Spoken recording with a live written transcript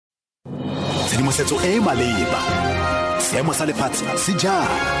tshedimosetso e maleba seemo sa lefatshe se jang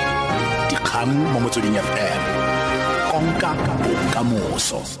dikgang mo Motsweding FM konka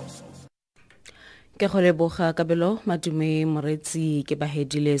bokamoso ke go leboga kabelo madume moretsi ke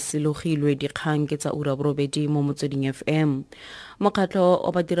bahedile selogilwe dikgang ke tsa ura borobedi mo Motsweding FM mokgatlo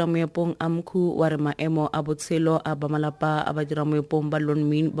o ba dira moepong amkhu wa re maemo a botshelo a ba malapa a ba dira moepong ba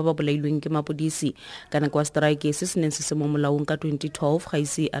lonmin ba ba bolailweng ke mapodisi kana kwa strike se se neng se mo molaong ka 2012 ga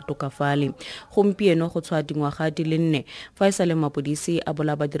ise a tokafale gompieno go tshwa dingwaga di le 4 fa e sale mapodisi a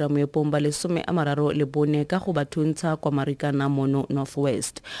bola ba dira moepong ba le 34 ka go bathuntsha kwa Marikana mono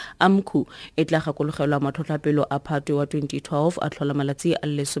Northwest amkhu e tla gakologelwa matlhotlhapelo a Phatwe wa 2012 a tlhola malatsi a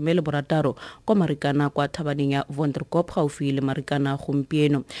le 16 kwa Marikana kwa thabaneng ya Wonderkop gaufi le Marikana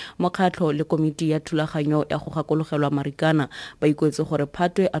gompieno mokgatlo le komiti ya thulaganyo ya go gakologelwa Marikana ba ikuetse gore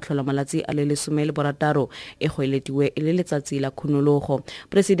Phatwe a tlhola malatsi a le 16 e go elediwe e le letsatsi la khunologo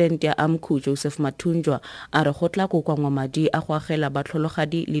presidente ya amkhu Joseph Mathunjwa a re go tla kokwa madi a go agela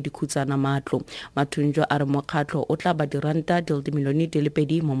batlhologadi le dikhutsana matlo Mathunjwa a re mokgatlo o tla ba diranta dimilione di le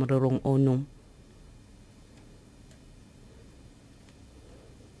 2 mo morerong ono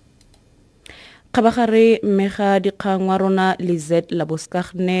Kabagare mmega dikgang wa rona Lizet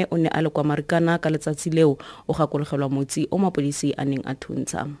Laboskagne o ne a le kwa Marikana ka letsatsi leo o gakologelwa motsi o mapodisi a neng a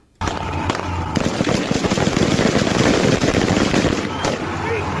thuntsha.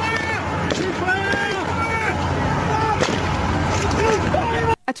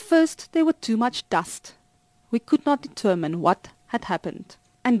 At first there were too much dust. We could not determine what had happened.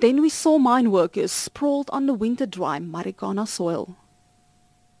 And then we saw mine workers sprawled on the winter-dry Marikana soil.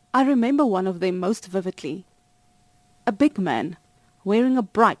 I remember one of them most vividly. A big man, wearing a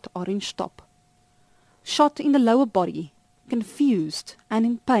bright orange top. Shot in the lower body, confused and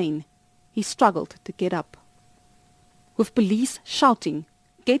in pain, he struggled to get up. With police shouting,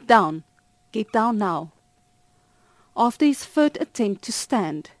 get down now." After his third attempt to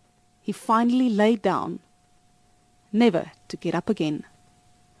stand, he finally lay down, never to get up again.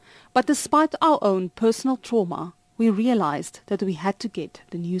 But despite our own personal trauma, we realized that we had to get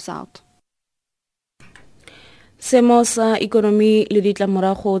the news out. Seemo sa ikonomi le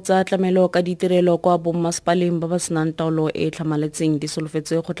ditlamorago tsa tlamelo ka ditirelo kwa bommasepaleng ba ba senang taolo e tlhamaletseng di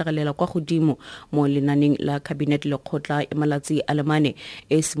solofetse go tlhagelela kwa godimo mo lenaneng la cabinet le kgotla e malatsi a le 4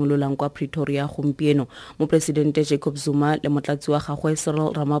 e simololang kwa Pretoria gompieno mo presidente Jacob Zuma le motlatsi wa gagwe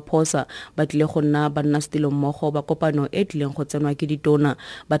Cyril Ramaphosa ba tlile go nna bannasetilo mmogo ba kopano e tlileng go tsenwa ke ditona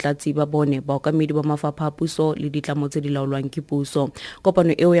batlatsi ba bone baokamedi ba mafapha a puso le ditlamo tse di laolwang ke puso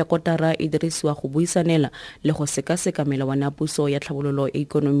kopano eo ya kotara e dirisiwa go buisanela le go seka melawana ya puso ya tlhabololo ya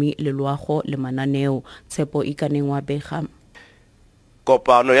ikonomi le loago le mananeo tshepo ikaneng wa bega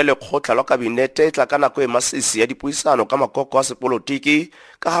kopano ya lekgotla la kabinete e tla ka nako e masisi ya dipuisano ka makoko a sepolotiki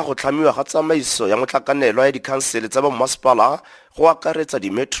ka ga go tlhamiwa ga tsamaiso ya motlakanelo ya dikhansele tsa bommasepala go akaretsa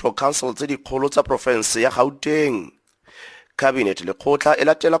di-metro council tse dikgolo tsa profense ya Gauteng kabinete lekgotla e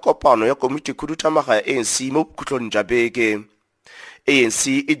latela kopano ya komiti khuduthamaga ya ANC mo bokhutlong jwa beke ANC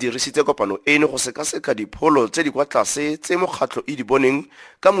e dirisitse kopano eno go sekaseka dipholo tse di kwa tlase tse mokgatlo e di boneng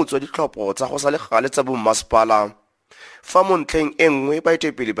ka motswa ditlhopho tsa go sa le gale tsa bommasepala fa mo ntlheng e nngwe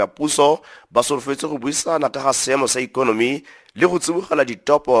baeteledipele ba puso ba solofetse go buisana ka ga seemo sa ikonomi le go tsibogela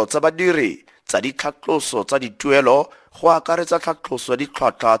ditopo tsa badiri tsa ditlhatloso tsa dituelo go akaretsa tlhatloso ya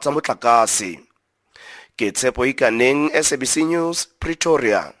ditlhwatlhwa tsa motlakase ke tshepo ikaneng SABC News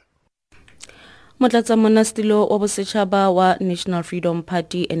Pretoria Motlatsa monastilo wa bosetshaba wa National Freedom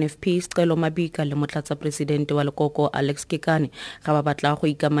Party NFP Scelo Mabika le motlatsa presidente wa lekoko Alex Kekane ga ba batla go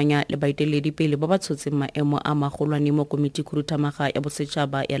ikamanya le baeteledipele ba ba tshotseng maemo a magolwane mo komiting khuduthamaga ya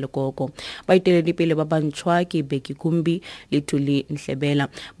bosetshaba ya lekoko baeteledipele ba bantshwa ke Beki Kumbi le Thuli Nhlebela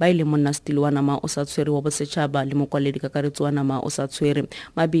ba ile monastilo wa nama o sa tshwere wa bosetshaba le mokwaledi kakaretso wa nama o sa tshwere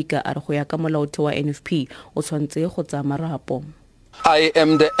Mabika a re go ya ka molaotheo wa NFP o tshwantse go tsa marapo I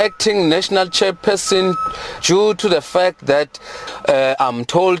am the acting national chairperson due to the fact that I'm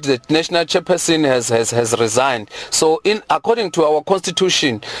told that national chairperson has resigned. So according to our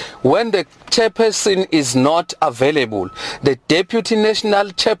constitution, when the chairperson is not available, the deputy national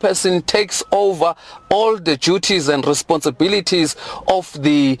chairperson takes over all the duties and responsibilities of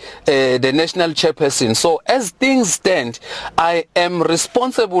the national chairperson. So as things stand, I am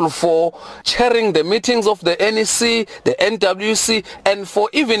responsible for chairing the meetings of the NEC, the NWC, and for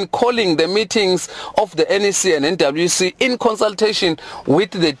even calling the meetings of the NEC and NWC in consultation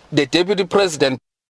with the deputy president.